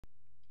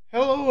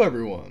Hello,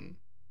 everyone.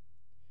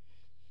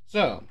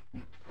 So,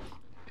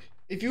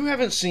 if you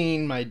haven't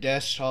seen my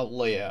desktop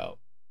layout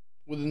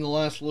within the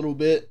last little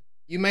bit,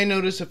 you may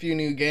notice a few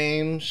new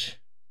games.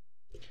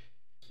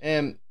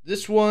 And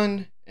this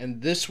one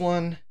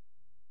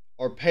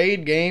are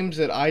paid games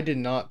that I did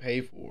not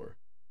pay for.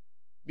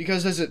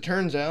 Because as it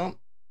turns out,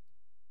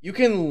 you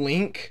can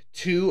link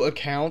two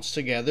accounts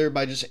together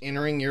by just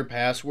entering your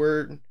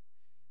password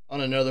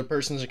on another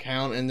person's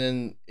account, and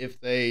then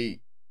if they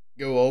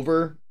go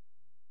over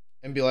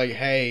and be like,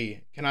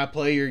 hey, can I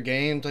play your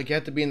games? Like, you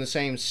have to be in the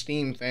same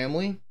Steam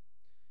family.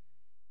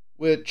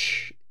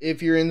 Which,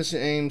 if you're in the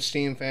same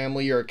Steam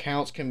family, your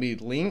accounts can be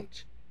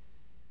linked.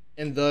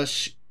 And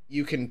thus,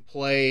 you can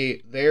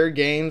play their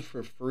games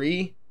for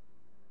free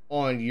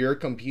on your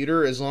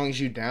computer as long as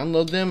you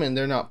download them and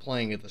they're not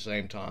playing at the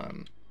same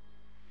time.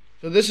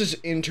 So this is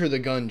Enter the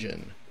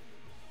Gungeon.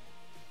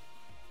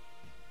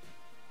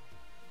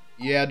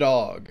 Yeah,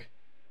 dog.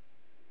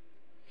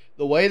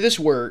 The way this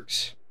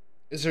works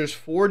is there's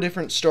 4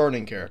 different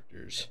starting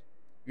characters.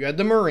 You had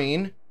the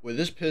Marine with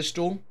his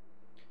pistol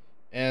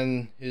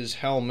and his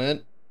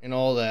helmet and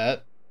all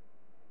that,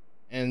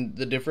 and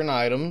the different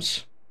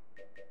items.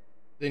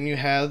 Then you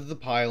have the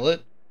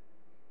pilot,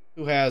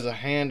 who has a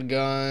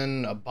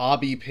handgun, a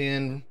bobby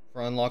pin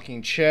for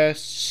unlocking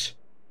chests,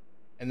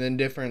 and then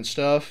different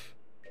stuff.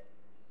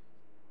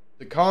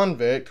 The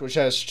convict, which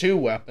has 2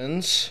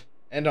 weapons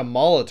and a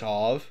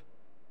Molotov,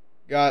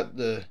 got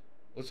the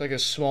looks like a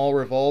small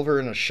revolver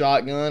and a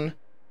shotgun,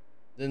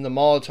 then the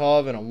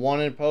Molotov and a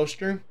wanted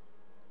poster.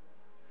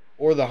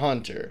 Or the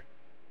hunter,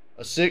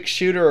 a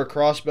 6-shooter, a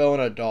crossbow,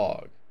 and a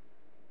dog.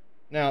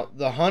 Now,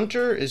 the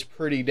hunter is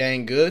pretty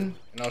dang good,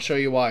 and I'll show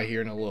you why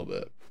here in a little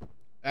bit.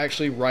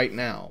 Actually, right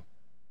now.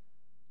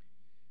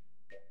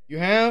 You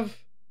have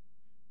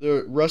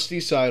the rusty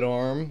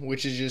sidearm,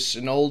 which is just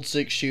an old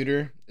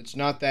 6-shooter. It's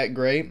not that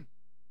great.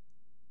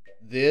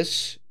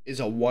 This is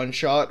a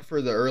one-shot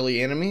for the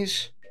early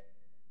enemies.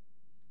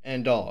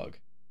 And dog.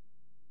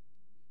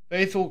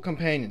 Faithful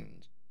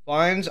companions.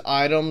 Finds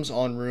items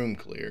on room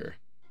clear.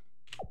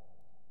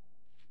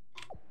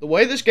 The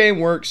way this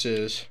game works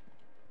is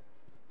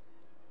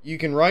you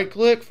can right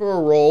click for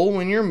a roll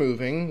when you're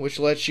moving, which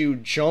lets you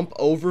jump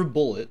over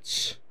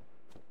bullets.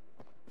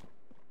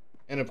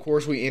 And of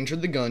course we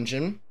entered the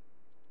Gungeon.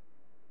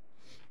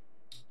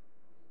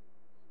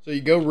 So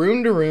you go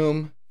room to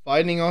room,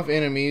 fighting off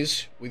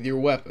enemies with your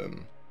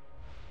weapon.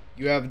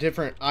 You have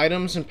different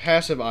items and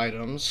passive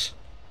items.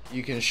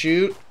 You can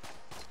shoot,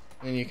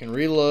 and you can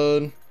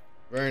reload.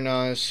 Very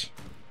nice.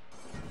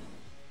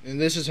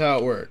 And this is how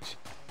it works.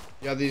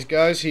 You have these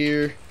guys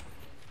here.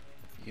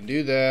 You can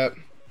do that.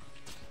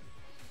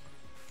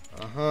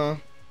 I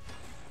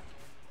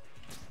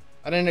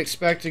didn't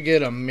expect to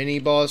get a mini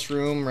boss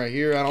room right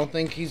here. I don't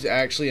think he's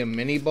actually a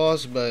mini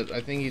boss, but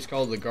I think he's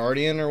called the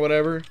Guardian or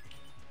whatever.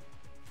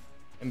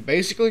 And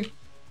basically,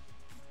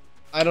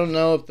 I don't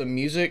know if the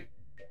music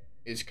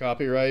is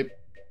copyright,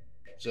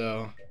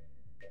 so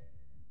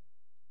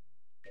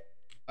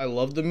I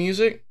love the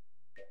music,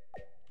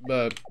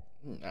 but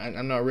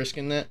I'm not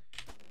risking that.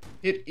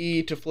 Hit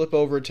E to flip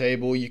over a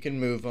table. You can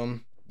move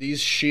them. These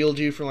shield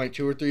you from like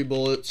 2 or 3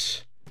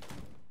 bullets.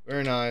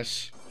 Very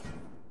nice.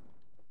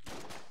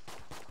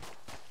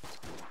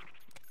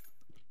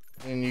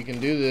 And you can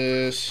do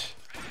this.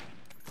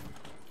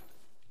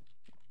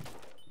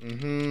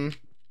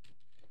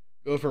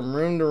 Go from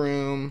room to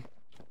room.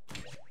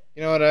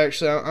 You know what?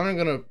 Actually, I'm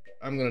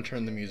gonna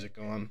turn the music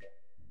on.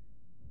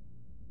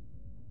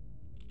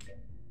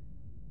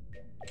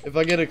 If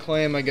I get a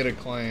claim, I get a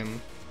claim.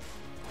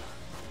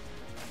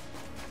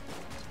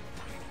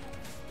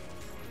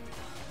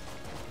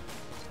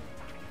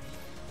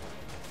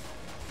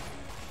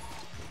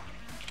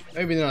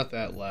 Maybe not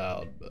that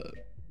loud, but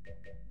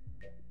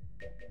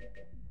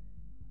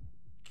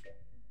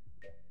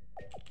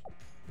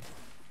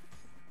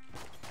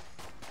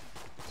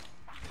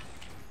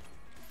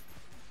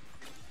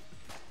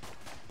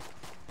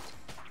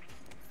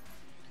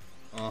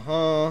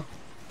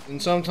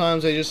and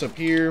sometimes they just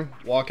appear,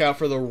 walk out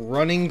for the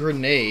running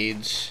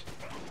grenades.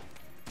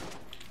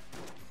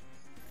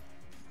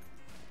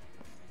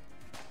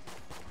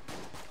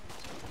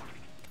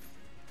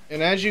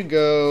 And as you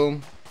go,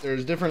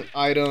 there's different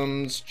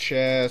items,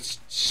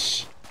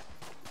 chests,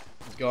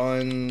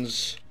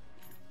 guns.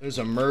 There's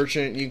a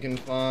merchant you can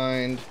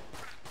find.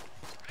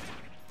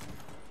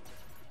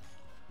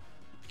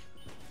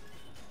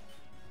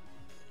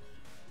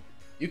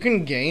 You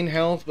can gain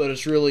health, but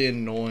it's really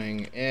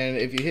annoying. And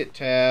if you hit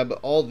tab,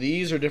 all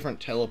these are different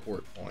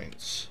teleport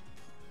points.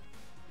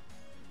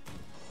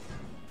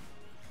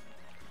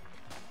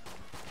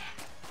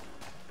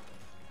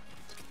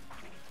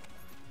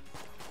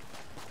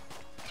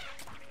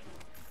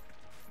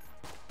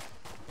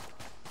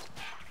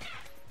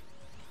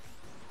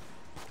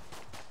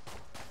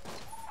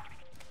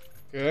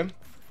 Okay.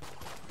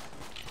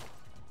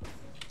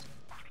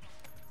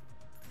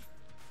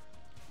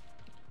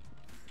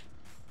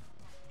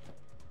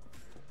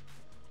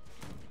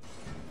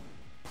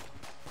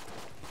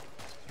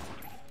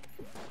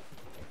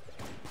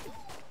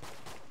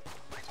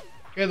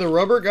 Okay, the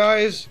rubber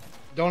guys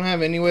don't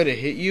have any way to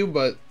hit you,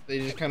 but they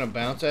just kind of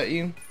bounce at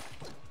you.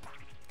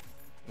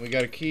 We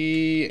got a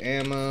key,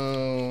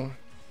 ammo.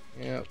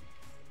 Yep.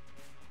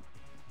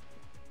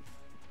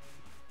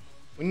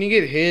 When you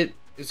get hit,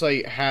 it's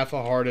like half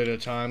a heart at a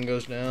time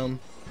goes down.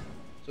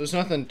 So it's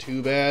nothing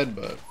too bad,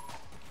 but...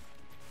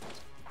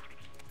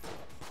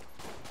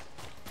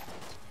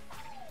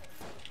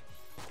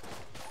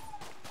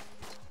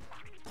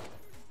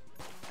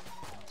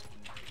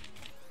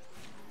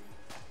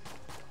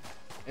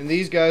 And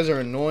these guys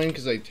are annoying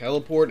because they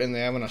teleport and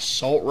they have an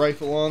assault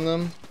rifle on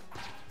them.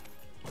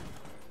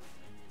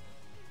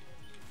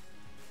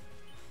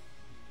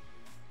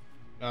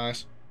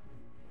 Nice.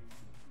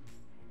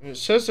 And it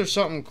says there's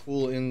something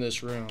cool in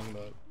this room,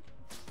 but...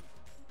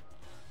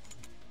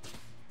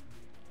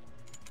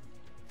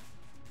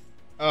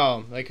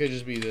 Oh, that could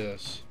just be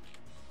this.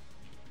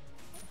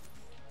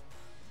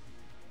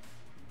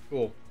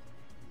 Cool.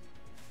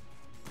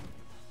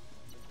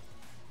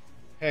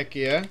 Heck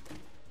yeah.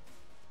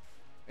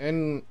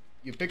 And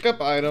you pick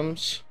up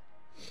items.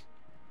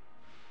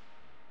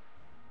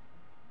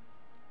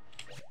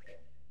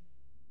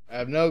 I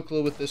have no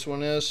clue what this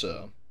one is,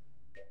 so...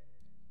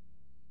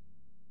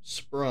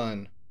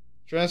 Sprun.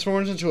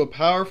 Transforms into a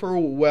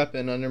powerful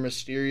weapon under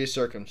mysterious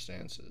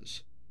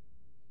circumstances.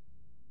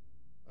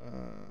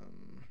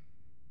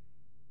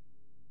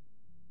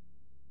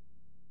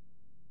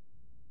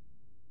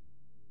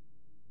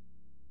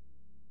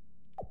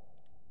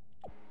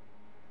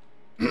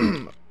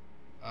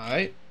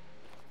 Alright.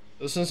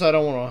 So since I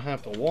don't want to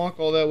have to walk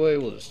all that way,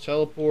 we'll just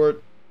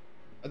teleport.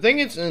 I think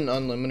it's an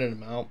unlimited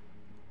amount.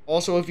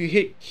 Also, if you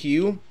hit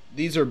Q,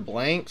 these are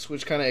blanks,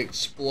 which kind of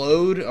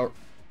explode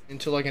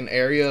into like an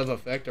area of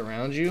effect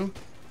around you.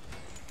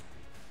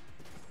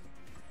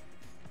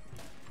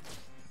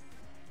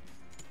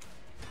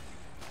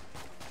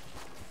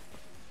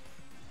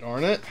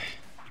 Darn it.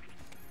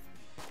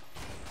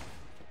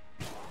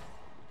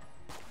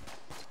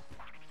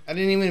 I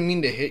didn't even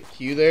mean to hit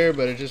Q there,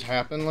 but it just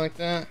happened like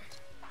that.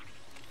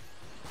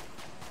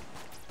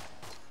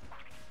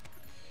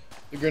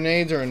 The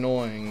grenades are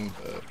annoying,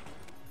 but...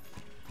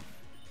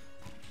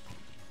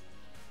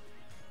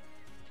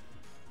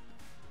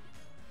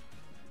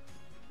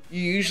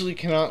 You usually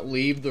cannot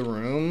leave the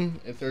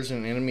room if there's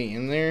an enemy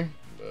in there,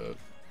 but...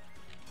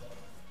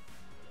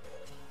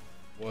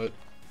 What?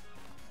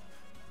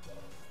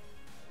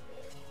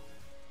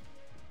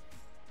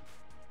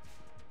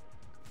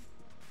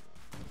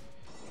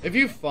 If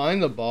you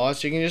find the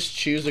boss, you can just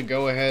choose to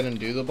go ahead and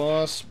do the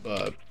boss,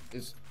 but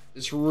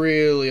it's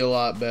really a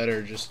lot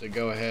better just to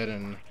go ahead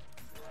and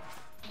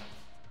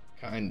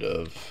kind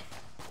of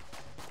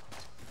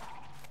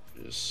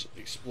just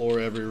explore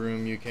every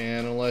room you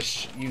can,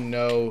 unless you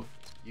know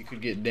you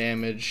could get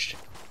damaged.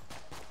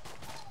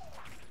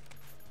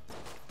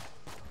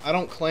 I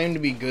don't claim to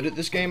be good at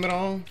this game at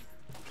all,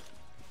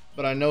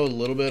 but I know a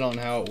little bit on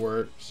how it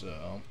works,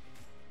 so.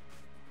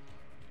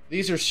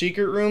 These are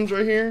secret rooms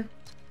right here.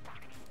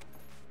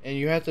 And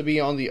you have to be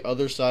on the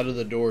other side of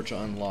the door to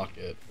unlock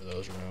it for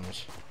those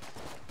rooms.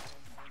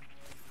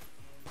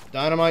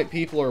 Dynamite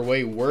people are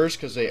way worse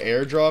because they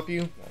airdrop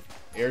you.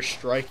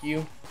 Airstrike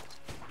you.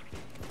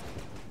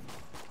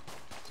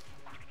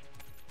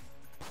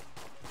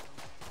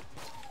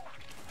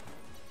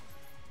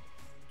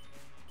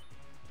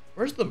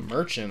 Where's the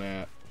merchant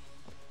at?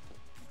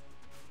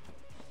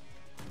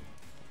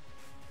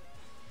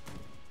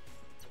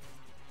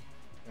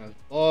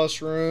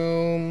 Boss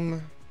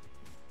room.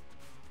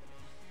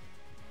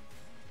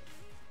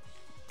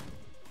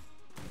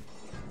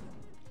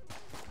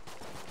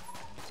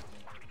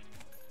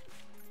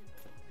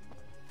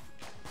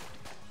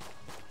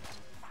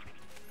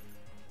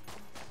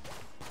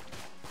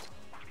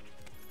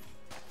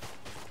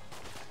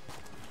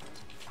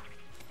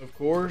 Of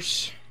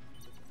course.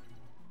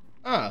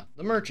 Ah,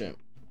 the merchant.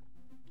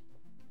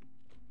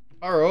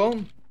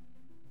 Haro.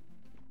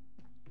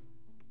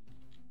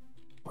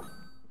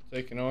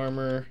 Taking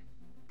armor.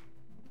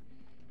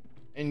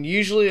 And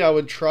usually I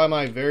would try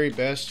my very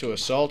best to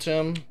assault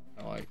him.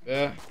 I like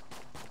that.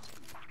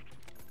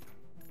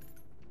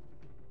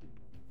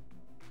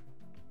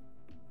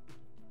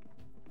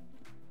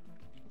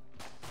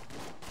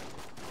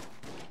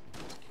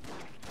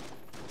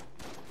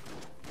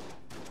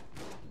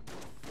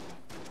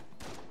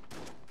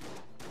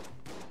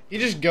 He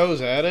just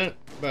goes at it,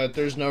 but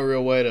there's no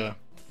real way to...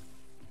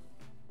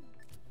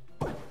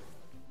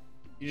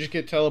 You just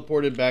get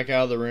teleported back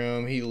out of the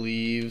room, he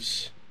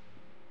leaves.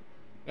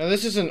 Now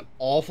this is an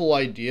awful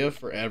idea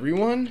for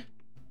everyone,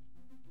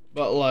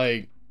 but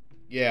like,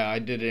 yeah, I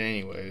did it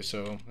anyway,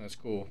 so that's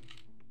cool.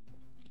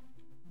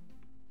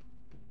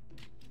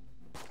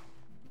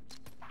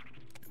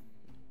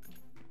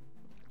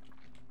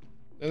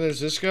 Then there's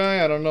this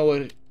guy, I don't know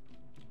what...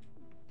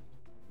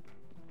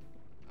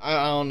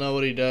 I don't know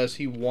what he does.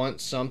 He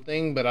wants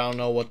something, but I don't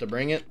know what to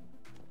bring it.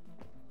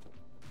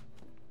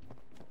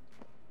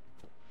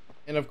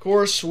 And of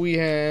course, we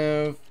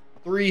have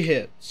 3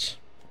 hits.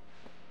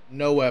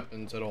 No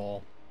weapons at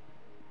all.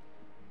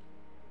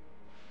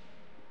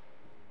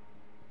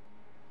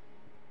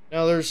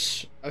 Now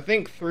there's, I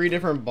think, 3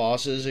 different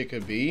bosses it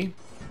could be.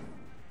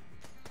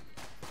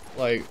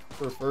 Like,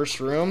 for first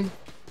room.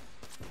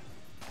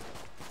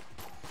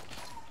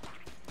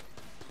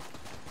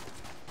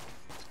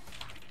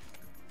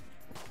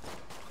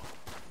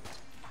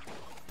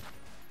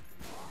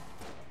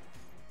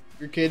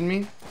 You're kidding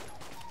me?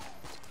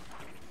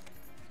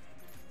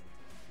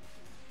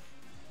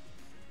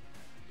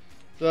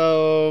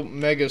 So,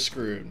 mega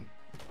screwed.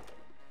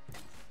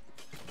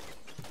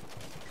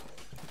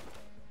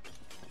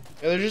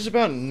 Yeah, there's just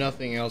about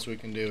nothing else we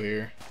can do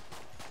here.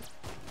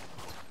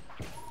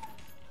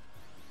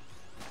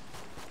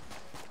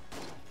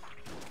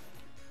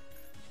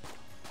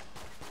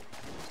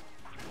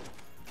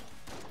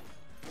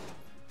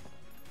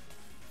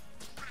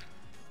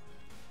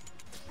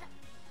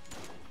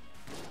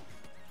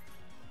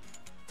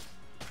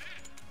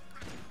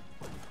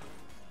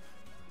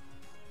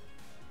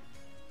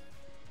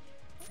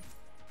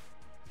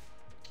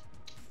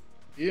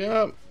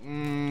 Yeah,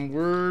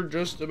 we're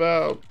just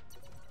about...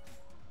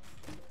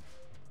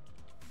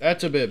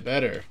 That's a bit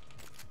better.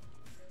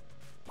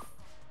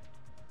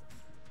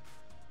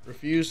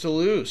 Refuse to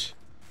lose.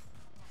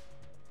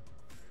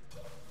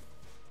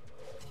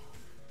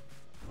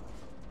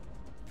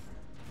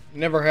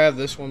 Never had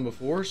this one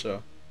before,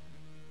 so...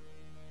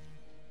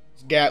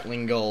 It's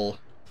Gatling Gull.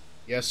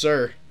 Yes,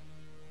 sir.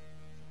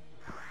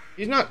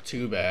 He's not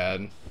too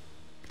bad.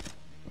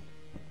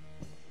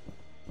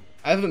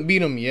 I haven't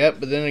beat him yet,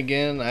 but then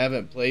again, I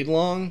haven't played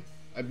long.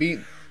 I beat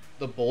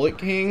the Bullet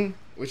King,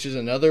 which is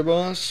another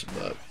boss,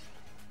 but...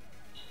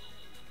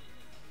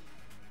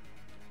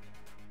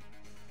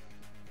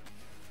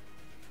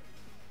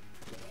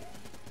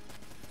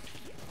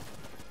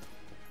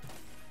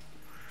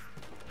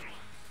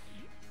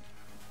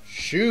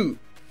 Shoot!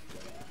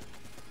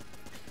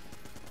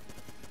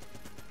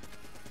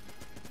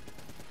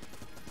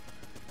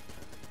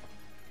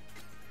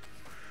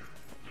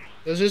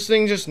 Does this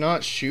thing just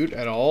not shoot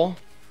at all?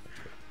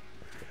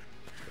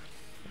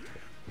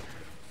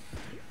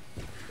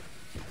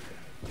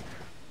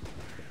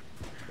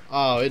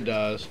 Oh, it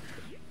does.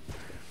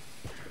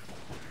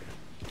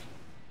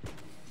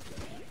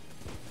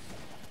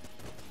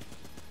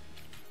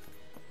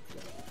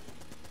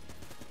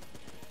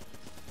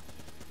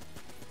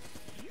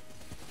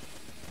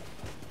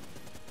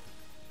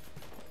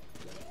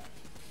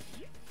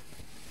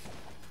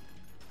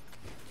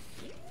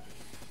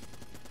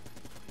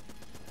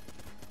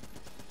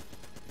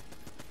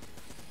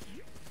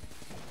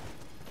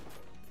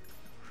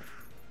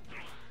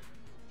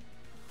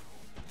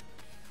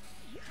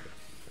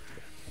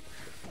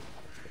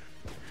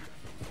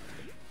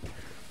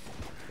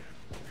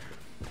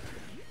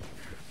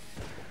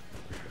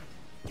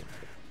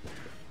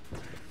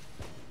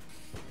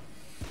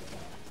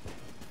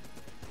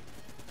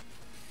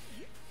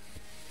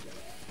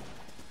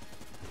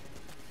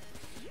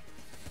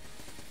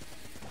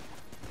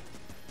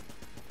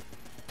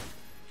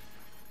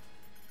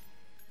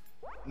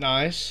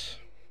 Nice.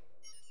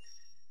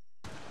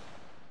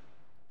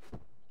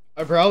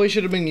 I probably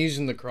should have been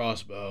using the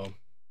crossbow.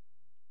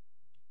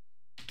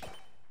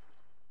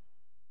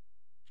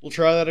 We'll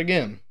try that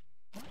again.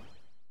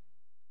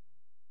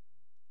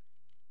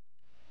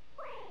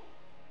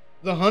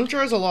 The Hunter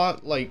has a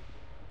lot, like,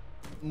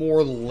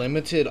 more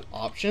limited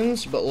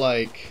options, but,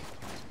 like,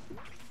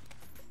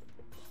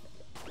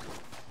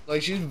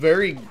 she's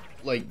very,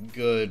 like,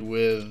 good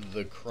with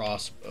the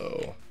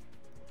crossbow.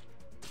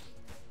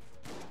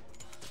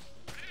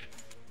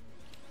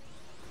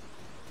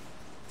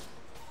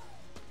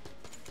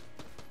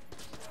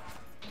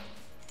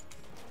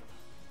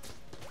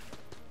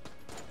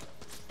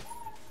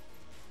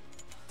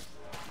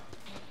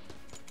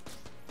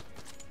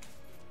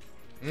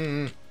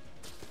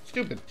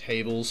 Stupid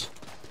tables.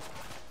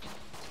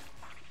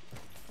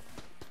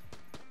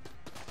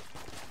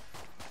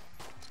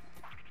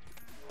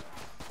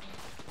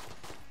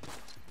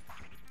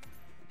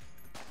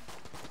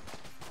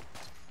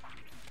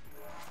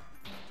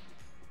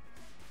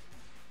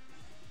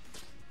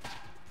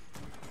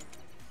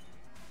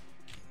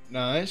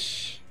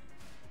 Nice.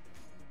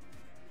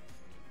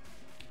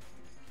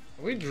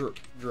 Can we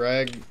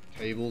drag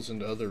tables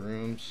into other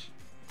rooms?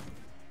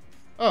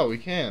 Oh, we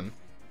can.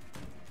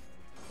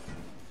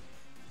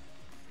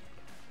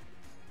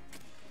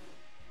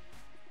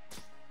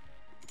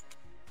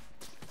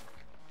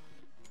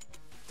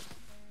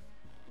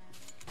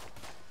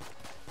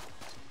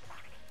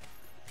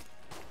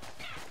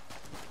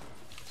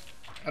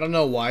 I don't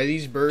know why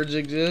these birds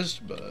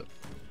exist, but...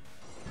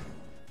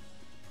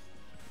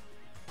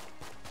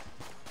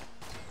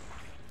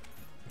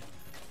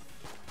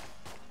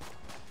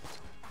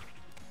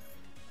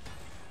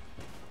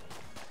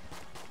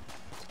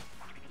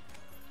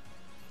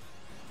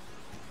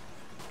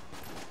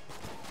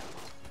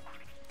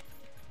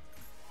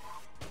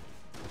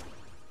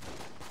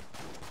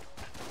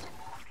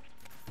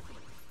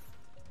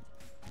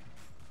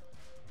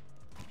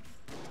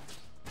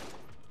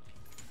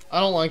 I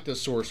don't like the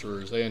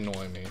sorcerers, they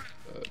annoy me.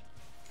 But...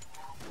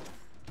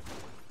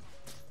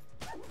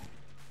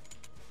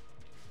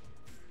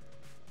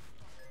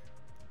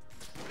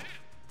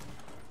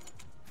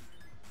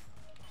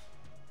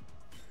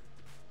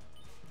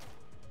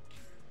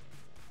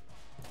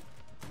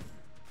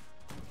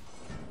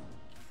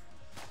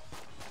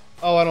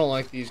 Oh, I don't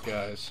like these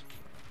guys.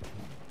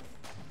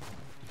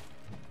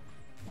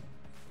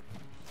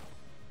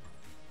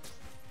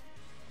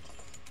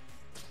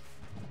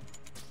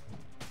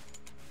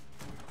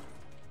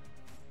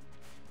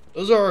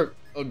 Those are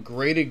a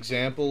great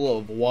example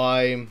of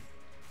why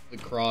the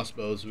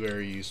crossbow is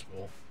very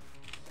useful.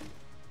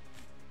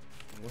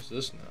 What's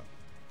this now?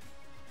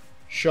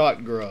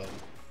 Shot grub.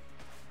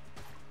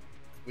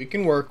 We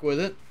can work with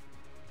it.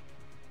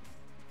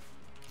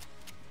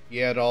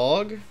 Yeah,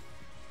 dog.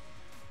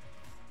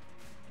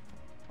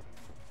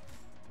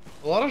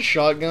 A lot of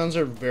shotguns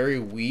are very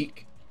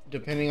weak,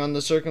 depending on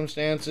the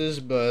circumstances,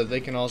 but they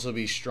can also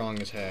be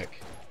strong as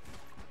heck.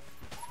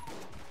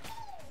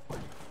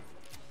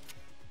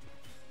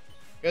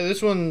 Yeah,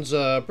 this one's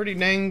pretty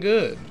dang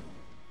good.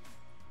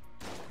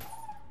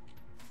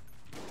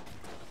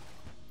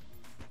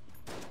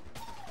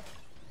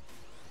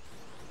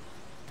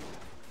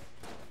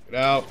 Get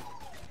out.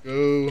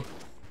 Go.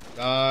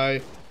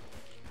 Die.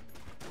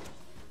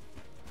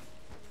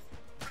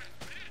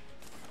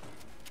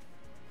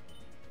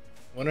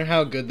 Wonder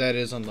how good that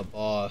is on the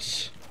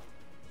boss.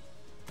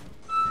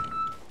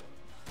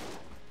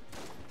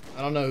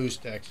 I don't know who's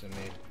texting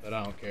me, but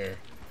I don't care.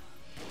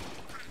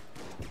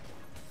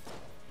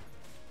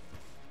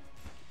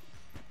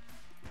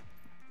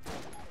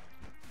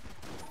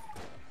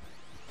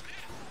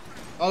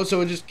 Oh,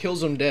 so it just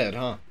kills them dead,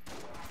 huh?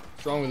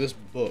 What's wrong with this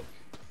book?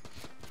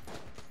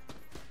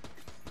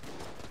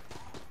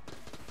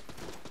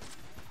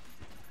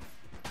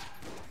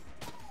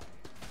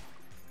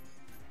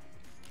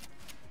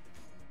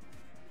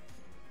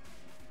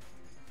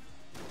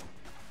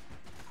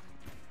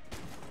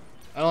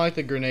 I don't like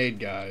the grenade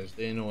guys.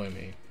 They annoy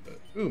me. But,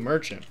 ooh,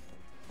 merchant.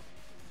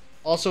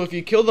 Also, if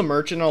you kill the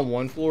merchant on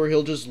one floor,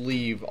 he'll just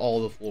leave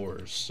all the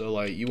floors. So,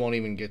 like, you won't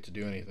even get to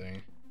do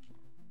anything.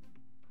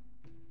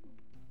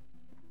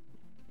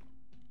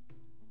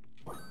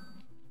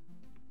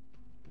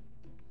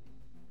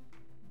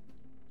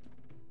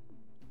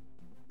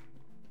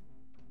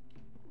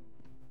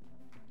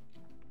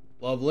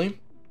 Lovely.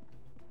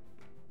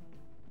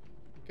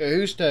 Okay,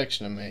 who's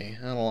texting me?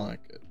 I don't like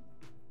it.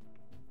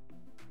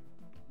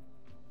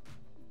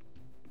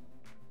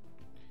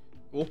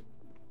 Cool.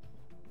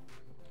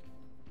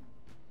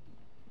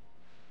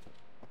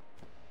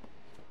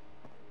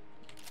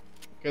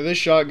 Okay, this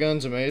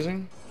shotgun's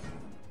amazing.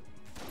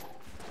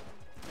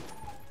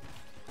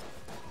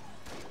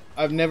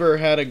 I've never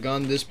had a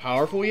gun this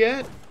powerful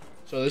yet,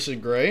 so this is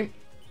great.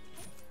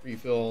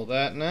 Refill all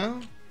that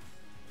now.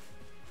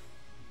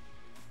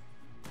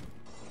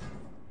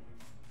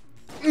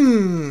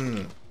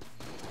 Mm.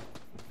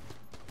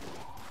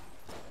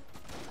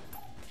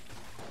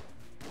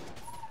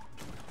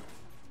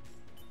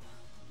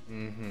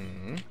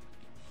 Mm-hmm.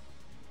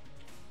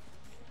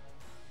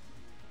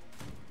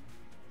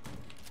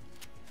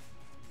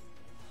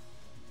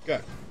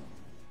 Okay.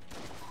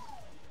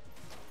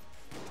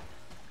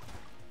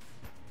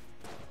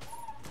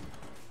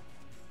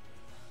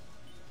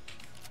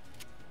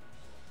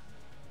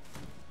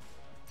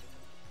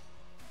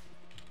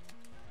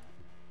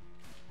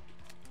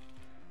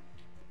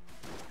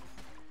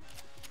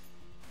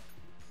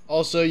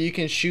 Also, you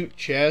can shoot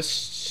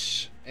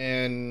chests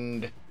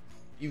and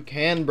you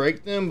can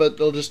break them, but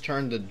they'll just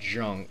turn to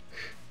junk.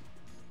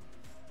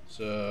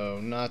 So,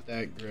 not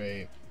that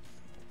great.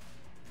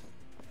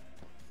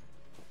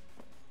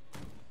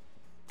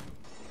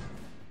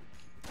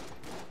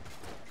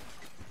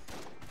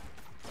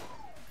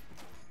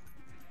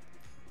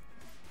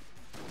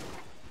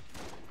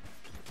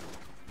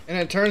 And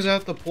it turns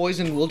out the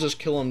poison will just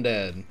kill them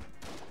dead.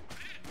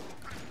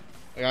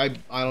 Like,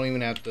 I don't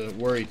even have to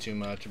worry too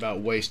much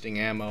about wasting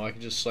ammo. I can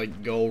just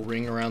like go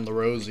ring around the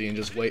rosy and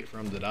just wait for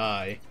him to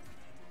die.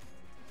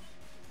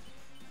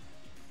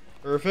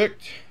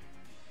 Perfect.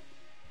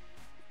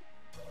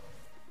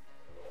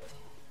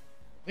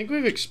 I think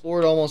we've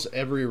explored almost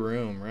every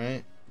room,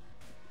 right?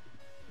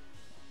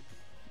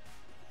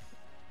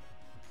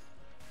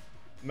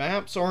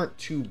 Maps aren't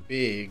too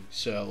big,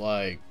 so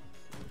like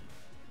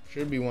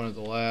should be one of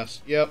the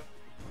last. Yep.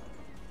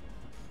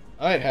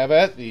 Alright, have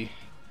at thee.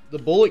 The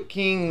Bullet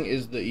King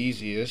is the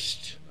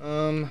easiest.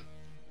 Oh,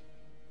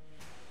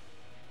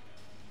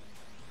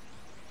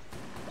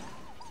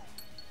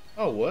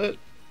 what?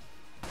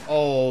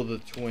 Oh, the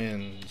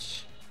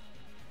twins.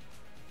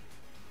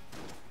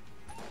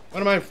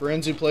 One of my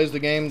friends who plays the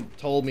game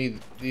told me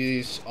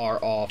these are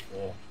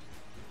awful.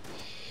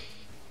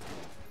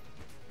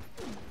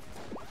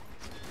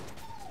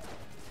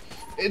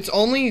 It's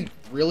only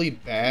really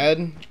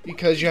bad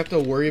because you have to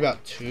worry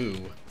about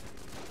two.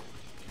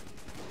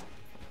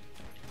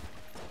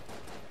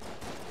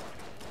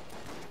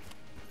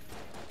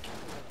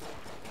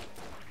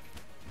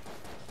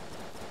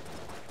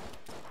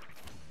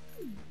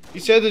 He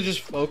said to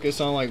just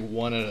focus on like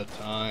one at a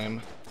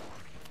time.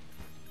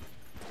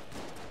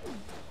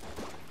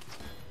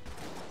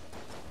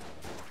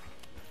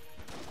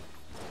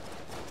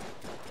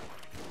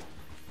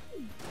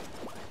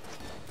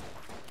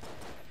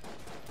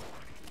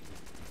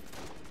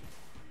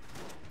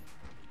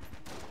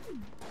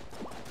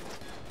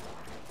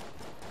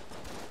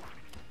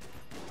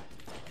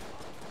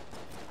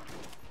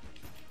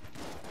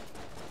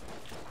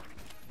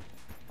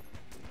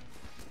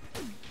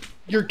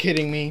 You're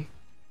kidding me.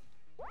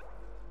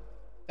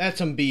 That's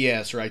some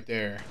BS right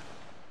there.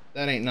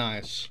 That ain't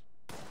nice.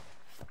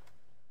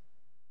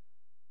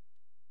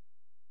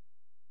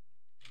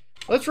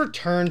 Let's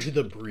return to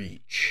the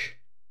breach.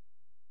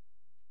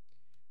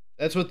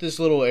 That's what this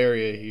little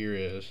area here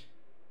is.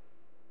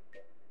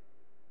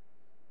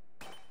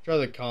 Try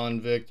the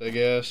convict, I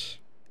guess.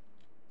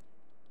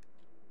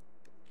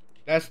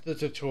 That's the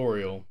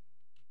tutorial.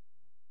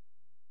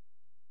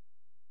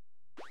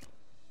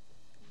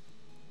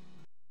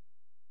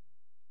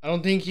 I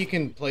don't think you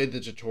can play the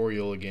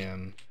tutorial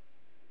again.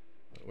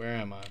 Where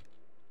am I?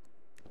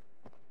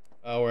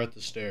 Oh, we're at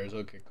the stairs.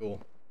 Okay,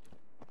 cool.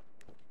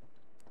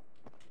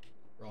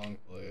 Wrong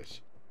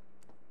place.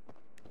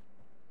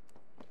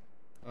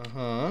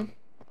 Uh-huh.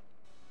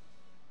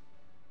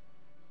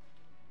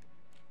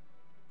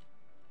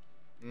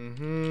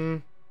 Mm-hmm.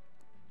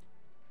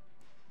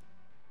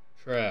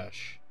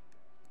 Trash.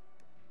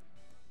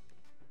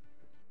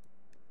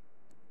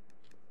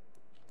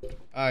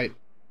 Alright.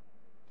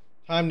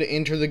 Time to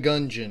enter the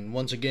gungeon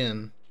once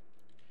again.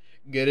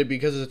 Get it?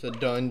 Because it's a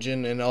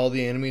dungeon and all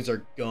the enemies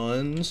are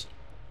guns.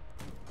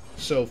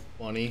 So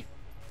funny.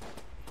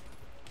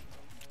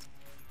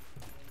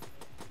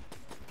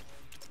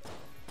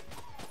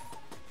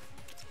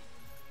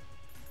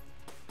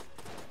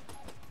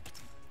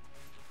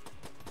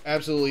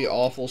 Absolutely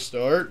awful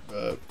start,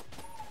 but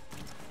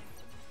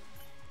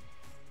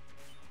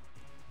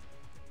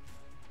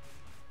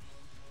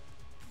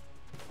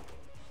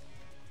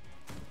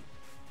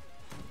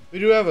we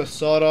do have a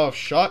sawed-off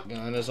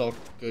shotgun, as all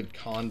good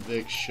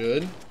convicts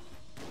should.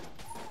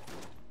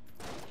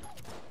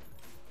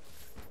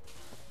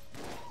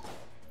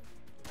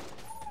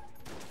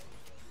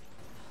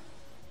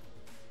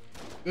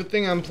 Good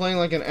thing I'm playing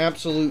like an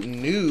absolute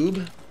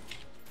noob.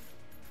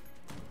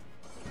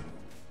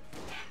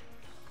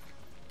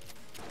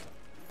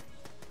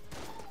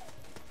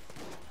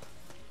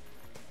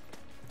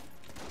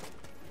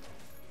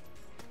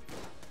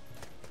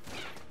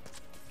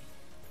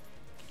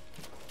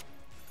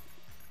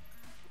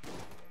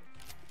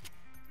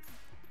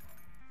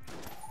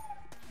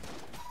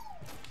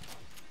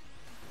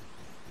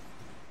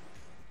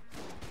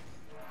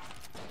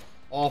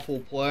 Awful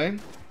play.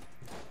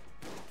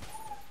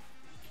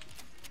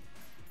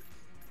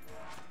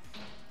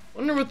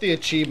 Wonder what the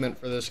achievement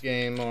for this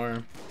game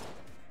are.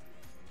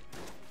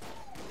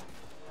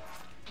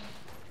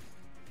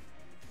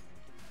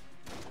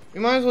 We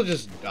might as well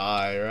just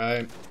die,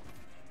 right?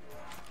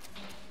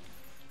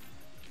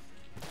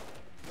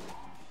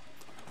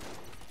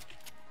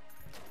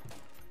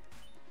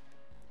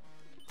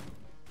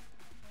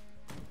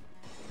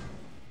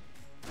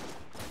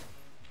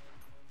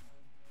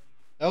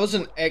 That was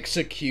an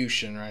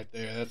execution right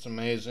there. That's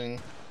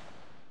amazing.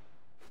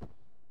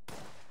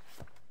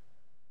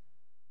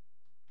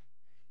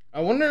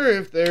 I wonder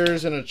if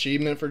there's an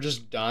achievement for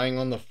just dying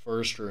on the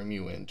first room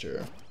you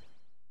enter.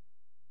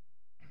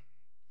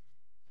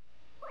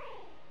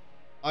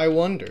 I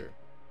wonder.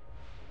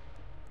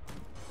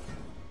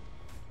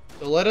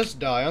 So let us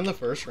die on the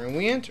first room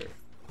we enter.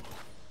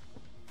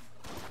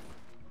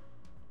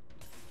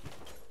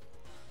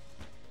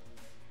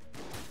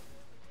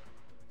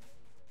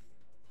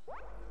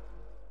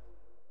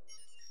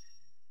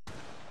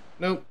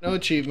 Nope, no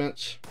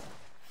achievements.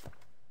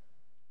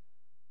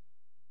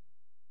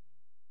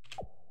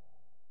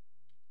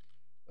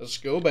 Let's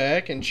go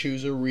back and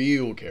choose a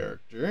real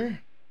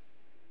character.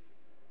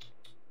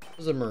 What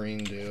does a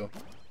Marine do?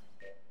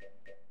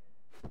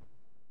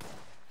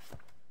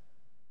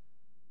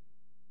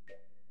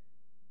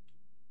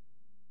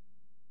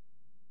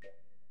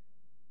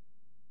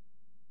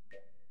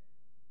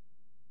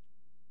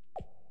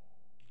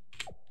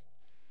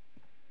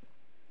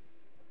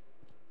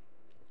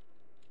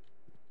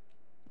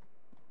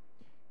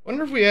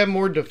 Wonder if we have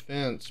more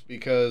defense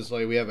because,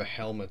 like, we have a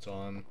helmet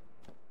on.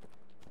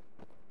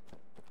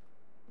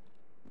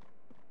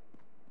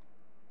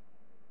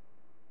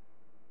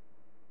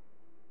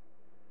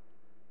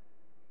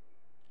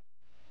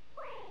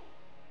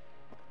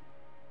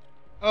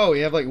 Oh, we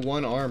have like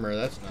one armor.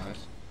 That's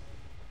nice.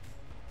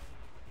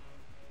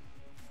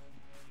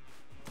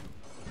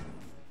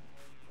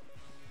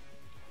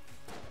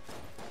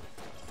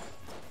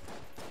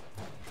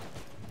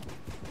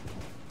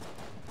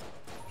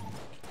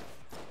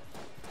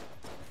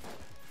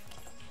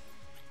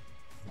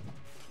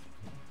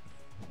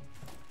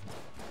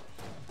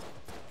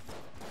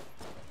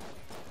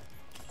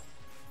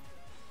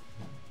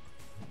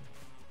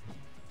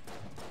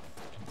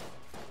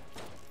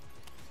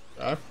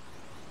 Okay.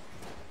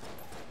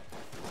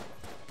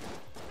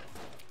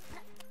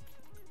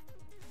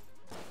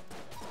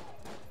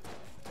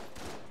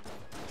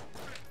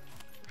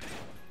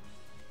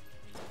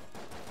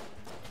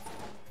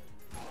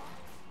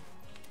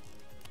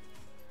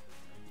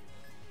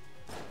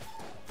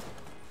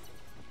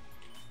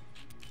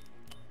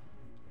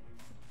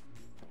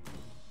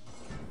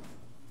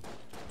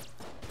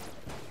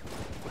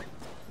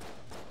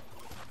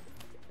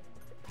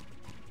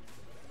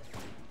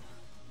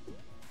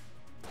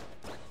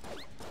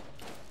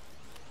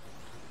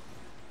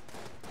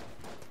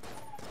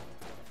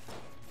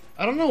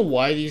 I don't know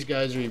why these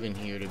guys are even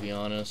here, to be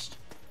honest.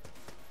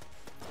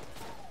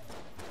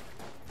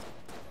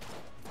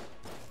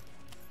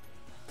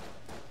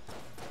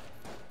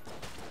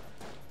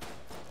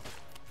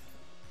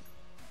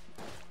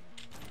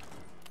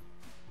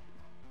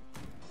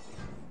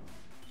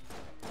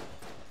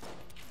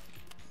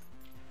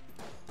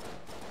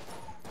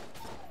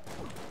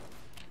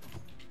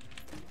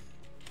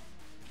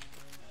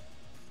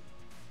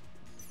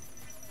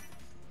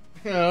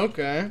 Yeah,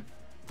 okay.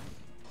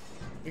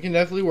 We can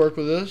definitely work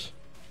with this.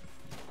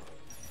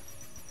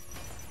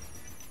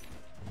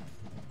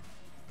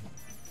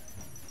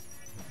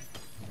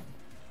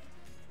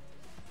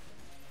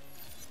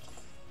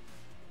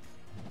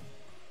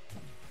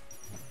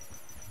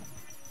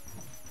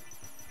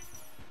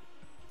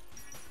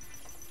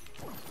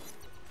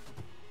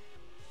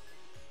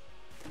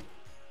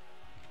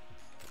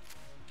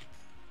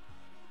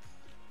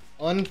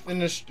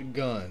 Unfinished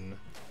gun.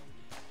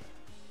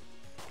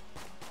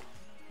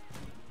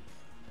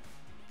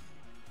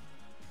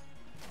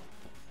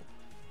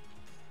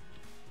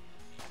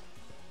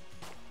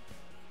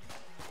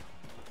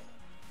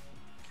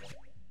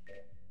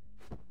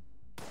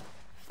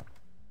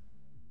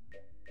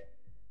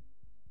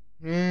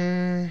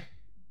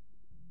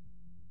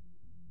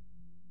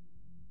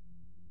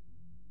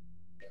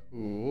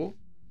 Cool.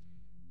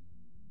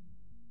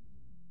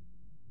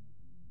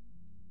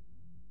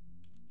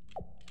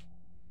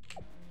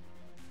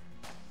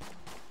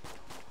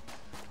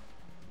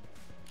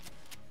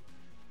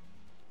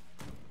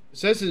 It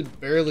says it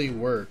barely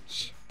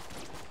works.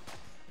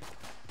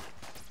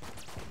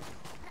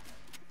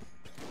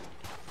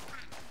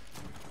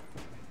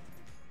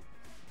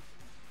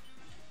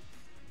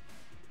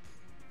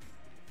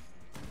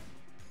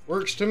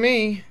 Works to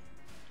me.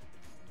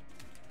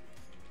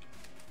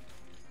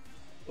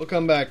 We'll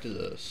come back to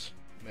this.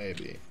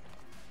 Maybe.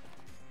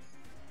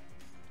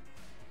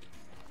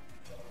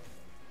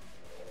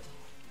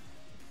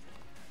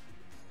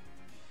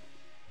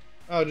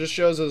 Oh, it just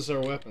shows us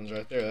our weapons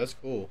right there. That's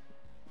cool.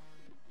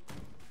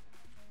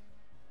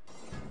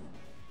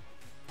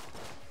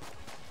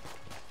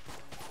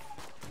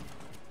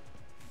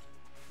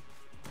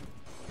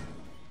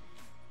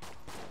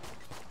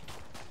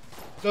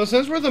 So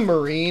since we're the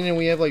Marine and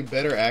we have like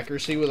better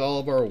accuracy with all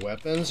of our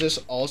weapons, this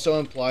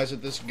also implies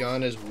that this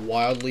gun is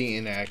wildly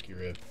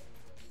inaccurate.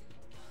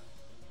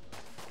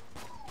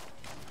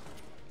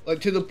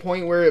 Like to the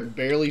point where it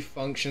barely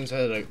functions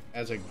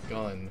as a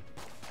gun.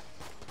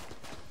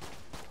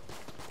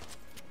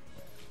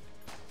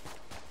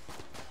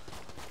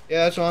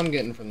 Yeah, that's what I'm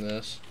getting from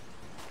this.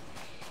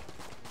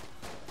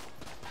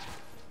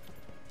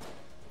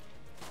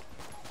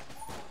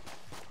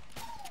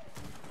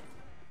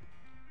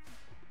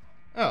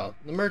 Oh,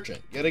 the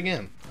merchant, yet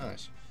again.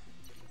 Nice.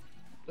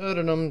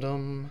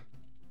 Da-da-dum-dum.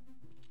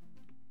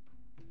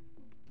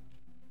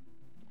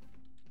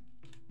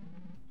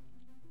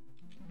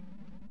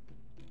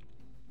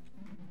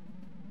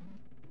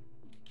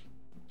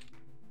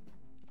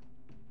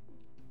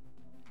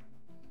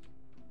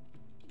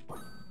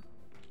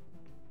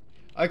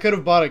 I could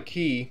have bought a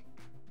key.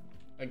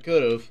 I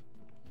could have.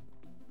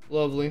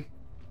 Lovely.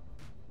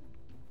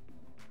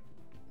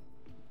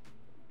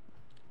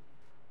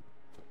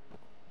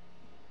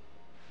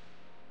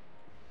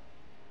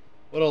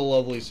 What a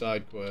lovely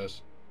side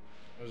quest.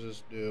 What does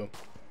this do?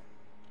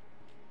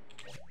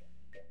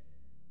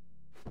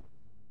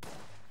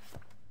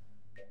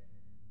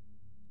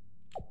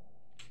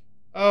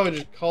 Oh, it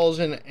just calls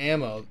in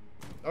ammo.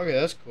 Okay,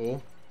 that's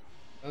cool.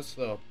 That's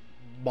the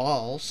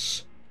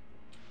boss.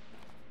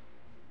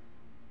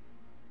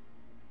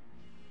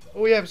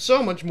 But we have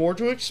so much more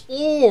to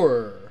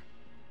explore.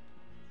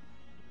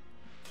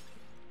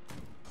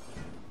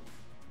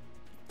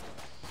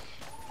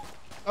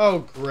 Oh,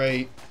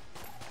 great.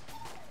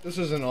 This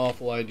is an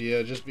awful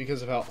idea just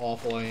because of how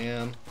awful I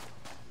am.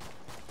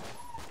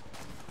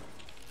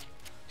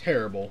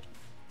 Terrible.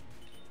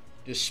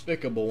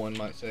 Despicable, one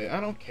might say. I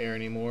don't care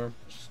anymore.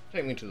 Just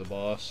take me to the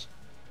boss.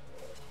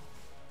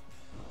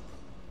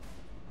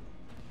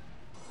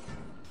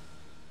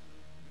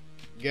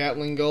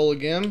 Gatling goal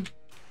again.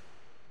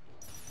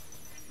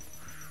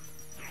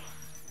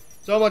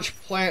 So much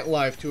plant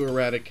life to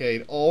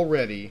eradicate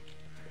already.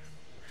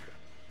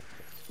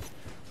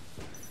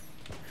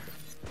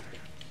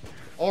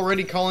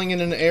 Already calling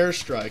in an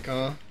airstrike,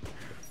 huh?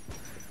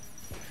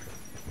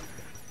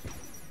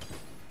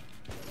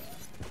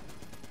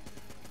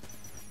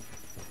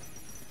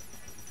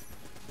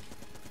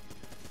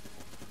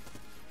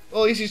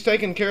 Well, at least he's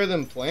taking care of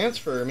them plants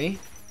for me.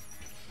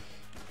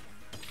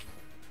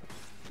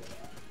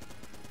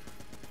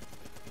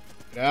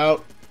 Get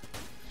out.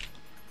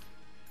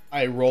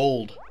 I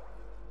rolled.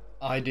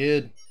 I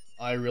did.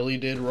 I really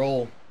did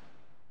roll.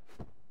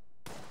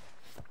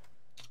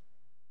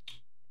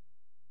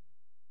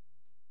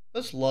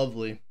 That's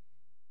lovely.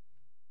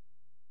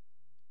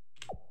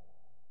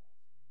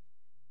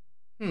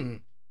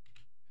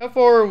 How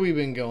far have we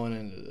been going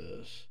into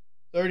this?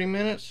 30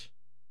 minutes?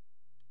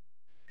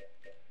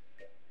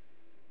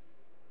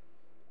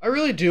 I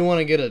really do want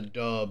to get a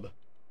dub.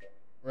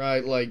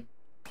 Right, like,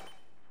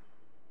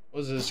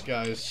 what's this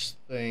guy's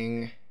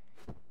thing?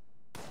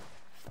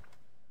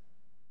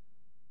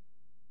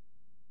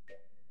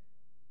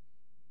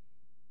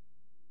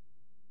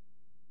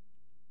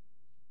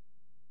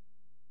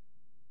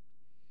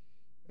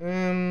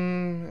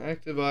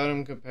 Active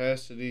item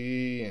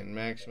capacity and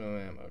maximum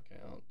ammo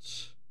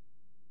counts.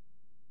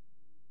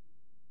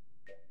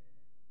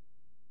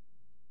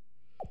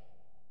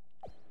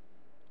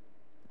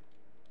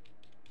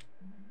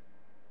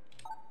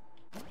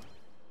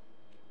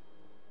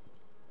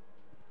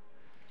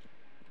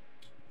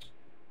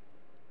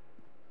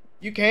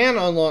 You can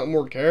unlock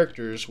more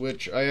characters,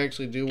 which I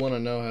actually do want to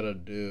know how to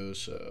do,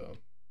 so.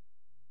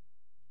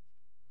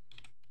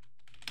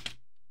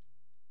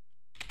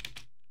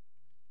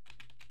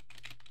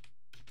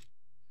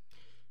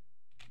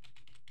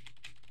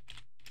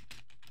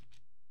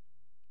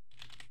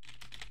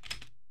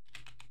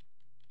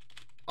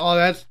 Oh,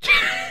 that's...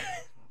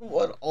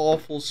 what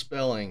awful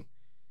spelling.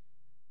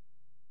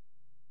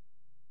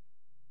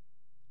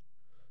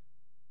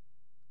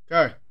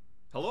 Okay.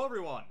 Hello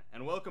everyone,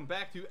 and welcome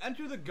back to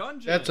Enter the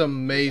Gungeon. That's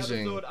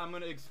amazing. This episode, I'm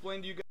going to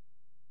explain to you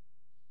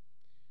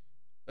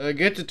guys...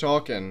 Get to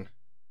talking.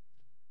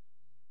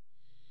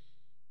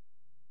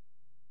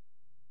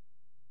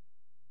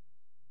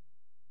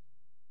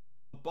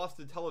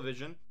 Busted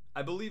television.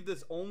 I believe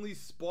this only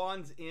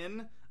spawns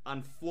in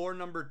on floor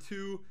number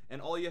 2,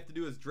 and all you have to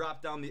do is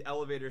drop down the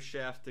elevator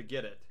shaft to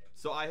get it.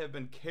 So I have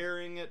been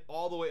carrying it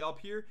all the way up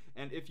here,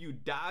 and if you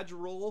dodge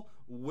roll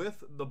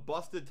with the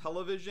busted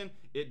television,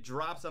 it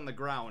drops on the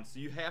ground. So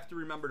you have to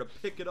remember to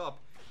pick it up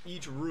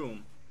each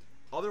room.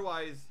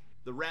 Otherwise,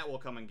 the rat will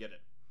come and get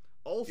it.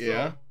 Also,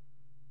 yeah,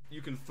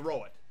 you can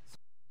throw it.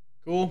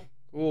 Cool,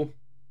 cool.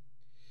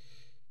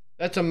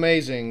 That's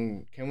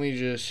amazing. Can we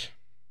just...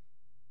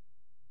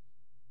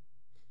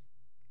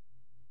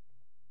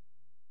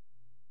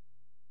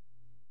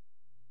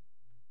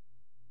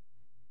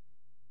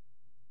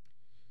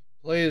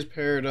 play as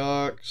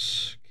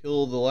Paradox,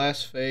 kill the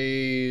last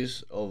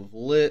phase of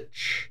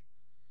Lich.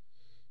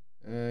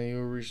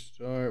 You'll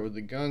restart with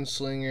the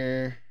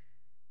Gunslinger.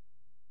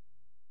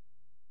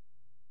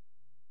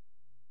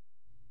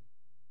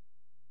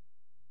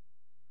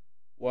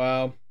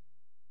 Wow.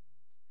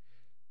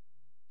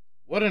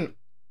 What an,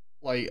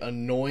 like,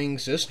 annoying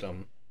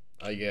system,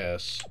 I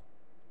guess.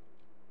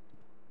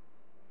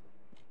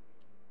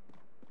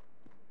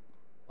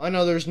 I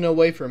know there's no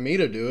way for me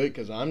to do it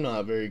because I'm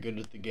not very good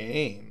at the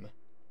game.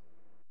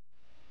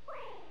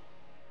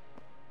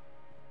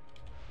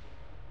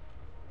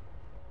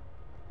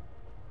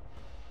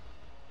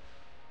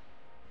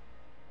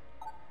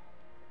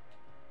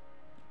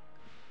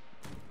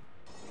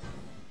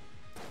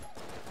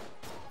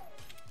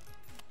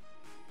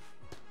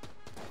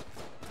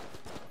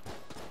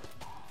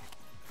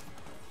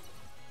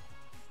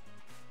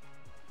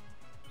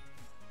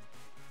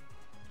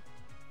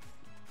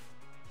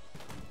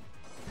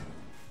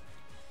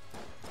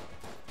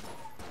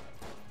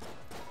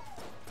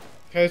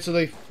 Okay, so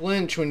they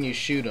flinch when you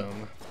shoot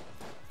them.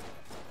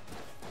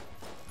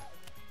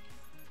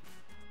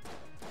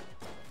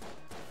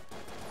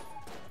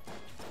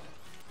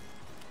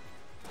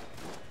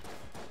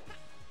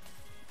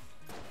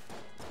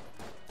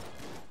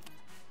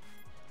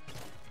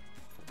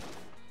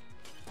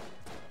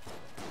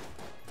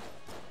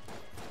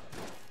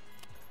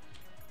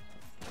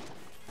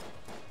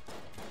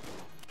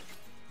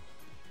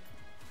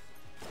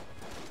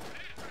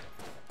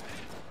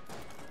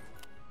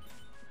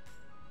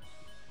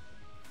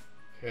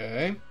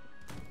 Okay.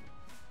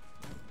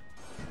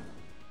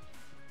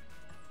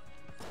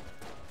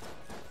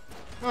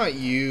 Not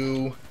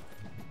you.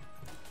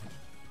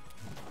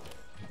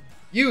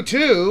 You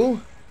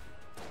too?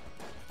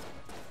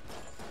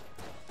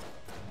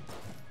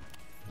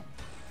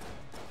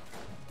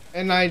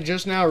 And I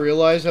just now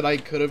realized that I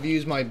could have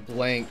used my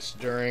blanks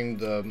during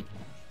the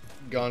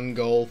gun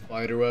goal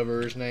fight or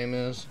whatever his name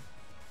is.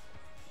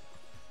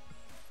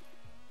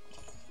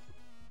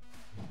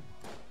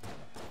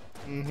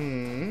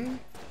 Mm-hmm.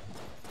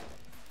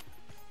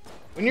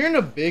 When you're in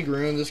a big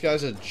room, this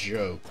guy's a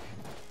joke.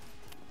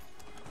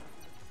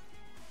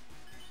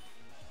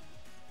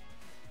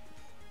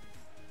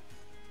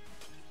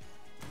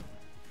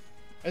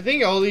 I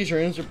think all these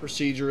rooms are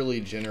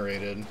procedurally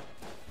generated.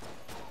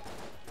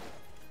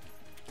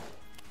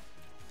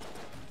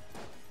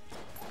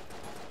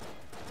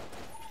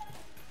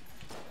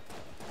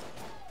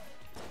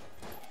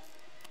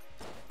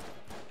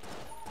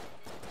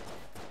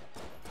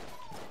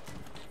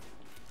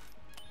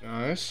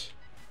 Nice.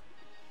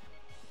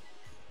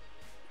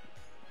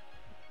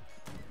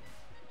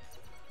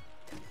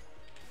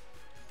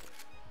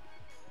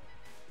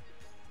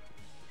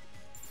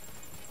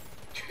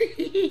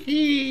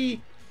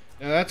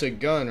 Now that's a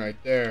gun right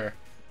there.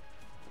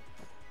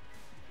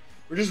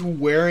 We're just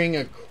wearing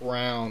a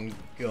crown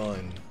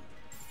gun.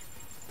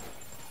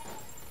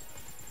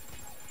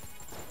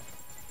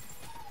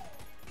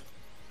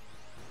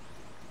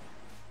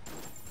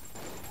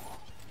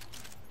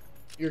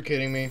 You're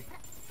kidding me.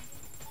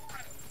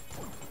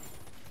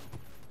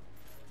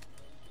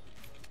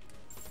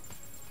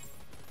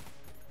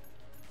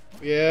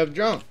 We have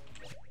junk.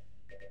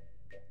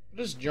 What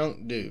does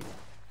junk do?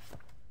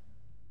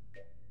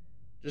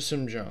 Just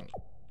some junk.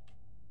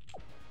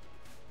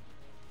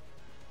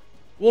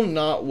 We'll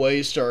not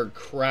waste our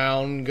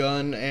crown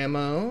gun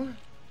ammo.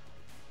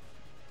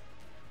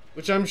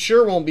 Which I'm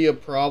sure won't be a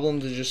problem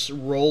to just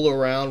roll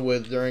around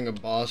with during a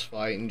boss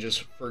fight and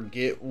just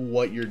forget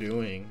what you're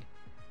doing.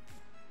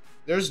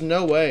 There's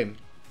no way.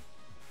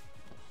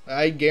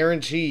 I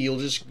guarantee you'll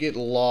just get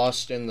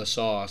lost in the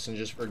sauce and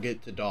just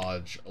forget to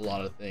dodge a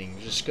lot of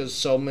things. Just because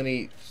so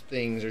many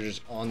things are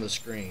just on the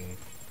screen.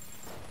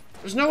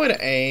 There's no way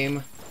to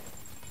aim.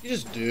 You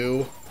just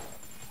do.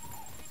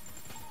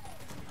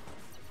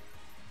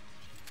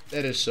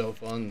 That is so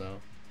fun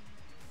though.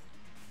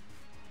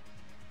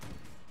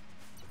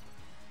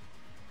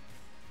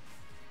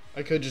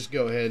 I could just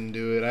go ahead and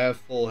do it. I have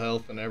full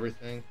health and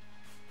everything.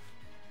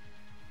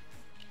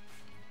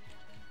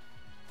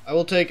 I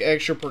will take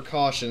extra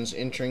precautions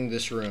entering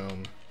this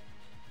room.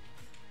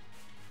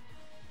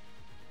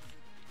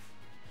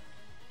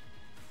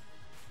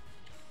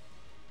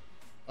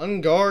 On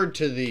guard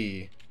to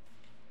thee.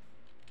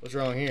 What's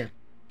wrong here?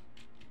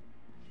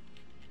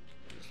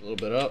 Just a little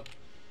bit up.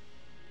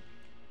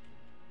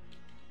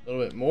 A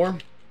little bit more.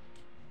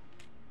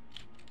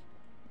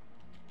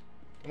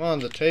 Come on,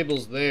 the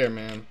table's there,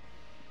 man.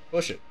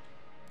 Push it.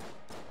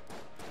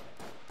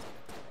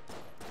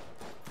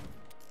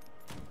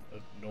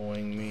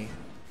 Annoying me.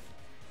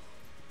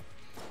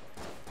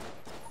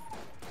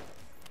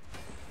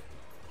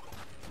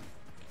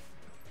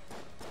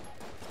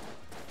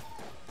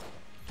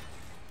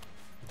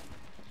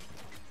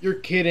 You're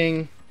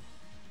kidding.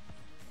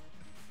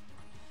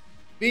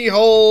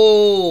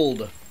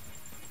 Behold!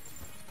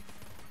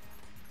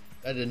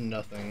 That did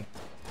nothing.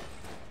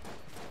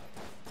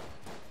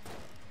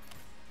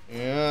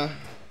 Yeah.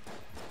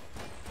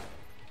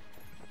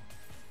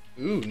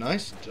 Ooh,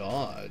 nice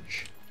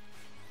dodge.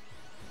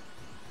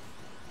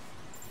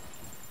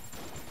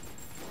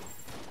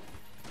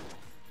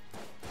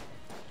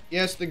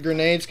 Yes, the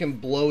grenades can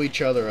blow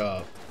each other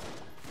up.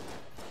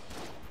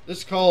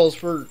 This calls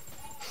for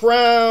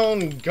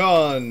crown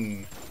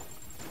gun.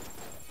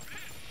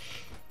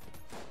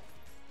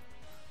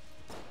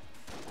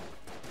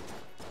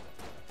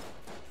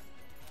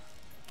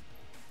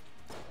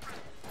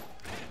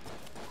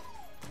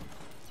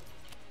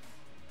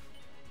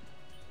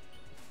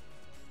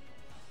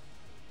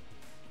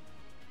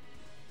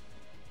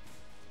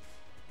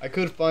 I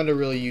could find a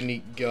really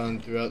unique gun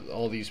throughout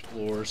all these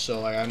floors,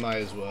 so like, I might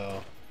as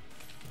well.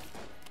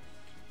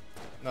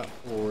 Not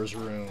floors,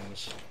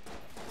 rooms.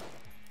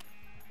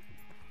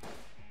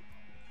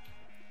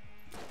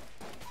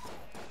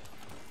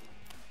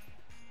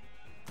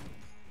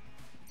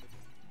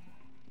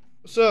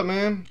 What's up,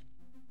 man?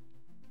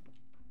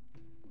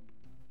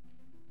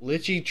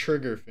 Litchy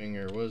trigger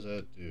finger, what does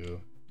that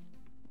do?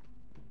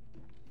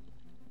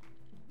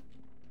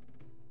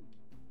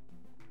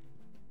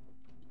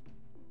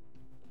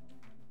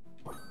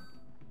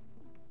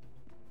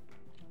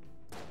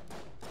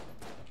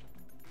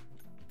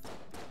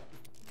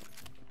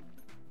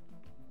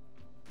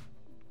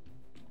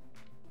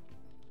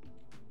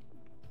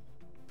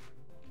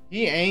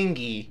 He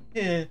angry.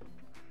 I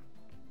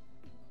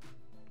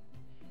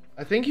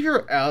think if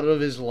you're out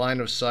of his line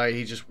of sight,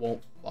 he just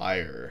won't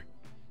fire.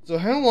 So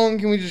how long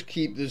can we just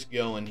keep this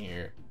going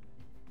here?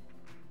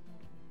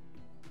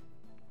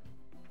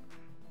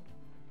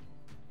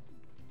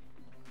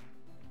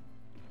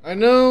 I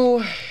know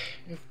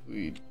if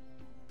we...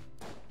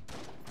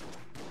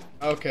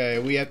 Okay,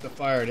 we have to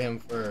fire at him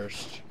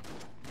first.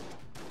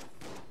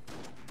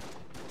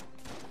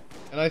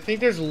 And I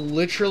think there's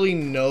literally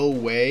no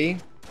way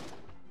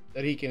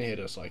that he can hit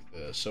us like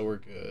this, so we're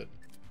good.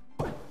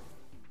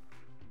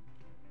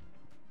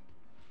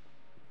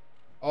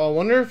 Oh, I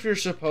wonder if you're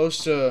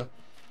supposed to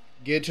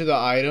get to the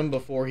item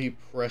before he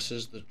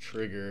presses the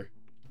trigger.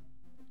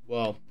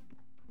 Well,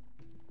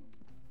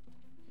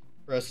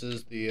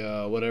 presses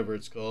the, whatever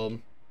it's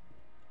called.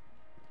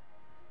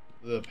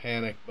 The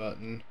panic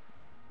button.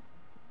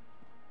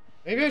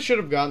 Maybe I should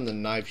have gotten the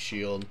knife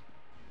shield.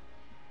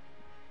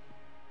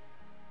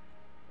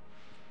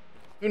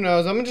 Who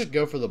knows? I'm gonna just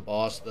go for the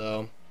boss,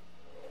 though.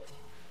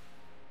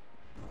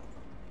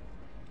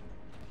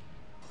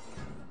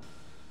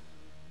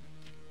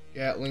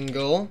 Gatling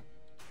goal.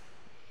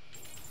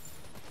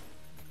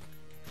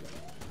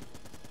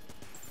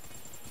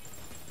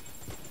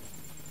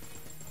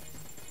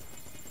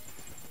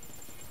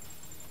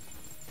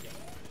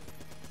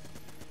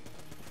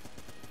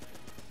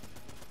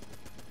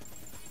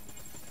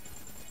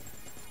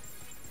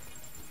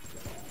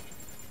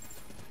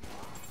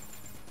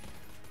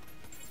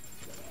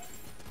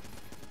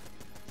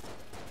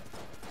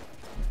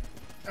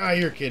 Ah,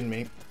 you're kidding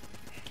me.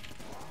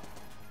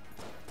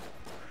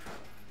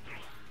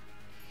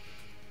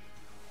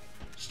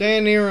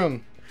 Stand near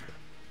him.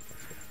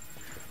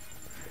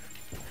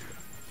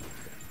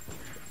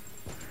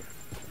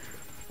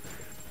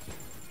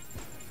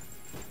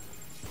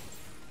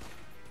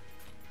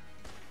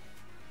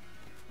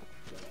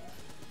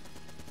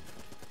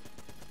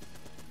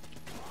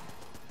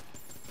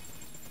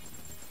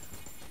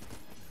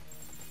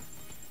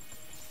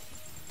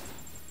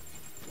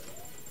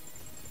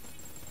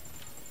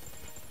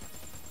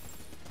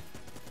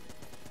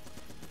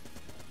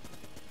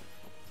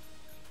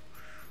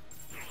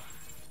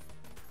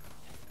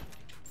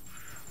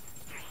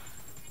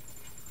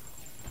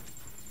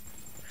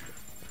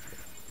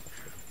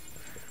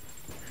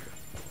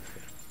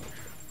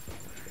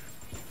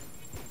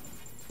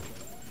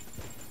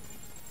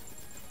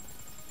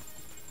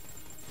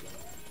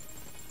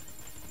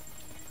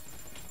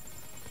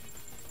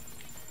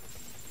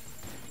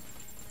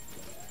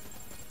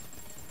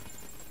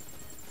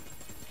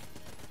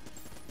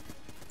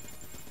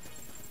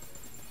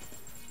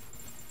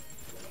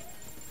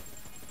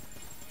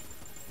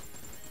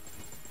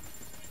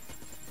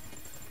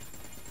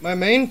 My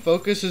main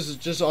focus is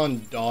just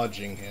on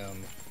dodging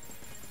him.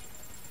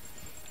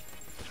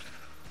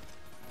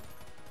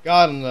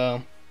 Got him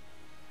though.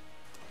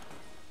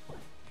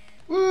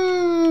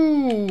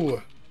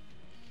 Woo!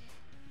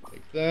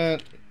 Take that,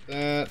 take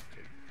that,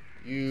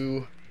 take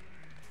you,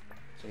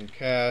 some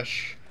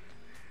cash.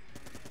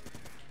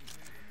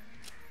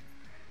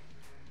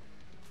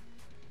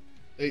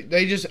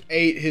 They just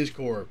ate his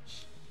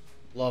corpse.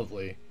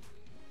 Lovely.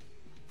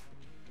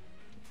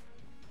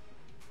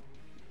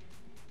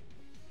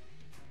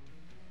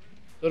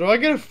 So do I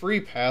get a free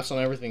pass on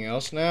everything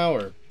else now,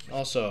 or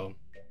also,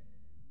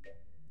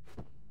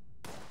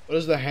 what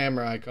does the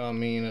hammer icon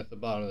mean at the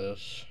bottom of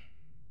this?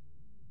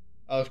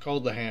 Oh, it's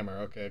called the hammer.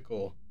 Okay,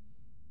 cool.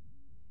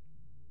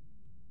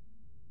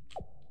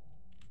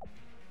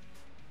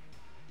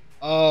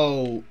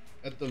 Oh,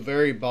 at the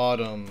very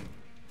bottom.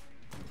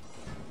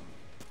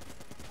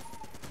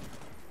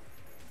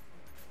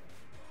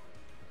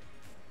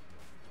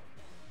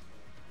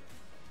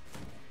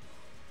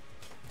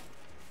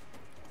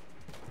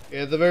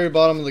 Yeah, at the very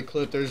bottom of the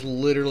clip, there's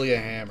literally a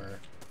hammer.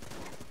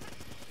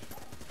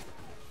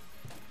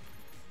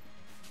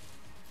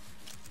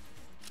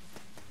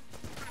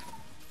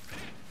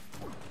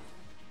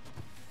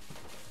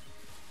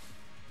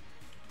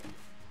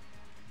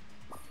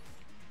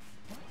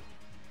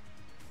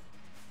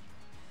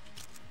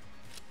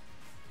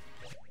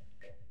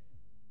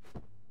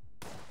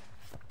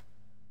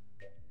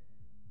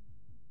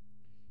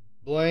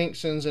 Blank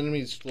sends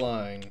enemies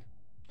flying.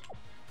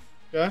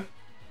 Okay.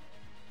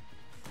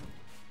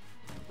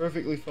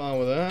 Perfectly fine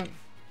with that.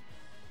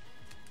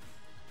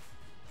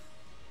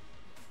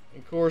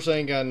 Of course, I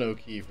ain't got no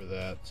key for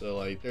that. So,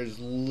 like, there's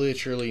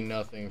literally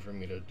nothing for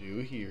me to do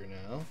here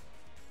now.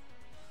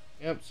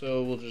 Yep,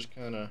 so we'll just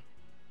kind of...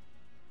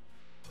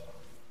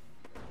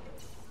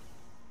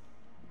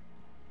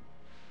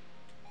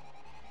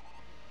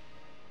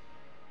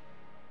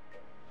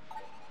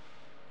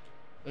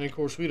 And of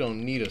course, we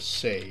don't need a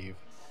save.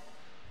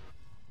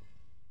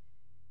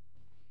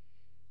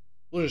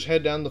 We'll just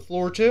head down the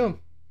floor too.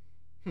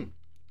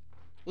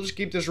 We'll just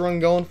keep this run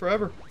going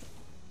forever.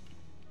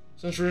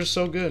 Since we're just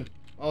so good.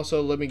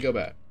 Also, let me go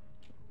back.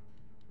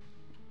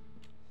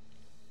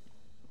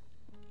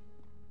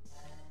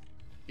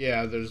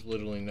 Yeah, there's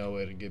literally no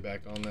way to get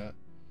back on that.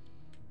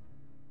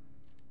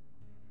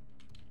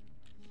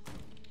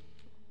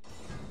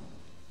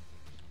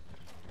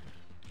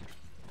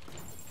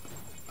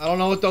 I don't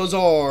know what those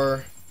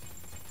are.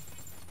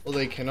 Well,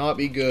 they cannot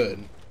be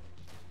good.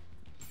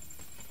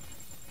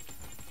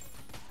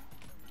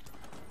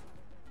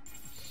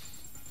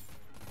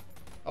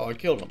 Oh, I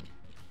killed him.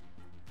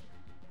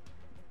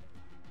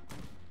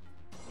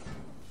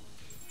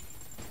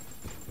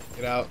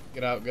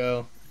 Get out,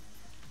 go.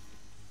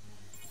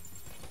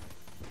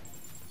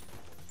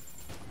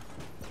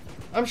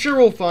 I'm sure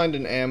we'll find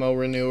an ammo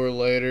renewer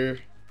later.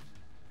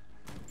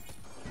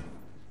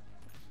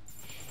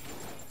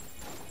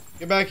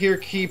 Get back here,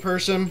 key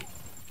person.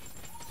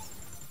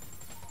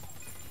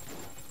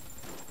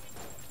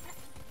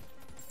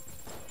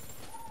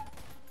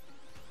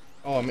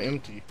 Oh, I'm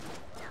empty.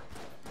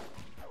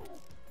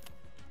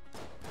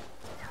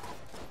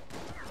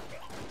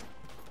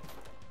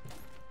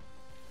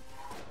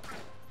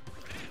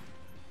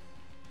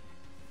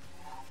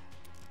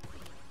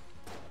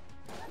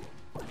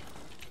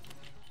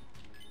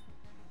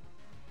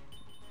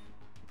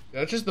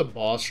 That's just the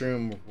boss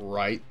room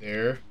right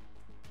there.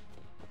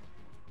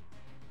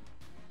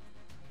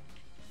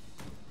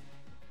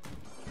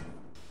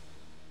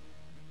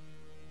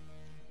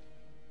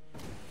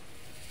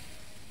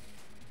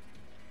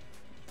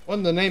 What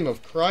in the name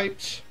of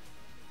cripes?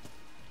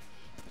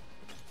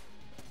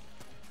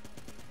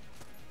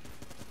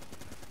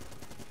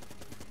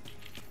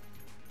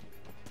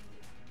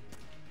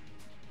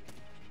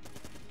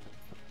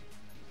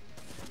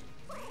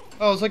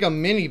 Oh, it's like a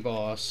mini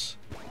boss.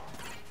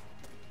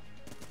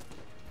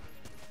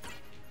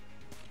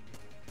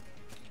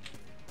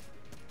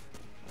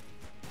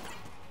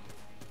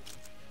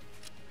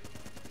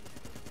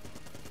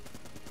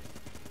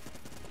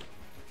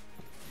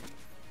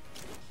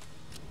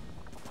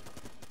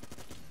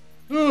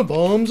 Oh,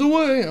 bombs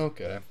away.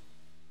 Okay.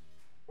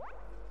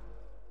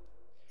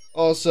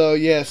 Also,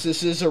 yes,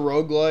 this is a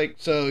roguelike,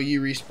 so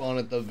you respawn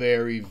at the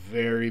very,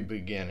 very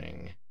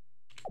beginning.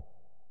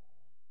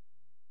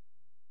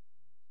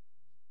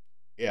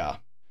 Yeah.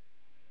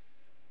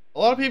 A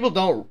lot of people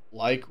don't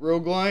like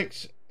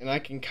roguelikes, and I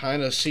can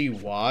kind of see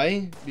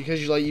why.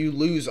 Because you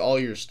lose all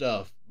your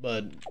stuff,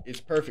 but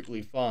it's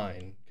perfectly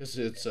fine because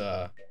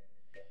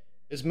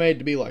it's made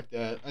to be like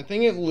that. I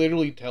think it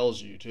literally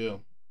tells you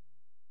too.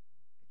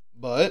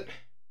 But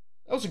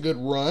that was a good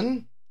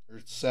run. Or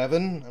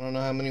 7. I don't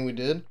know how many we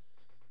did.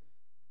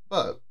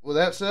 But with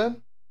that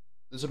said,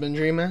 this has been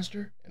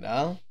Dreammaster, and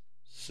I'll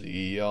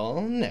see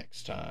y'all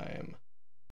next time.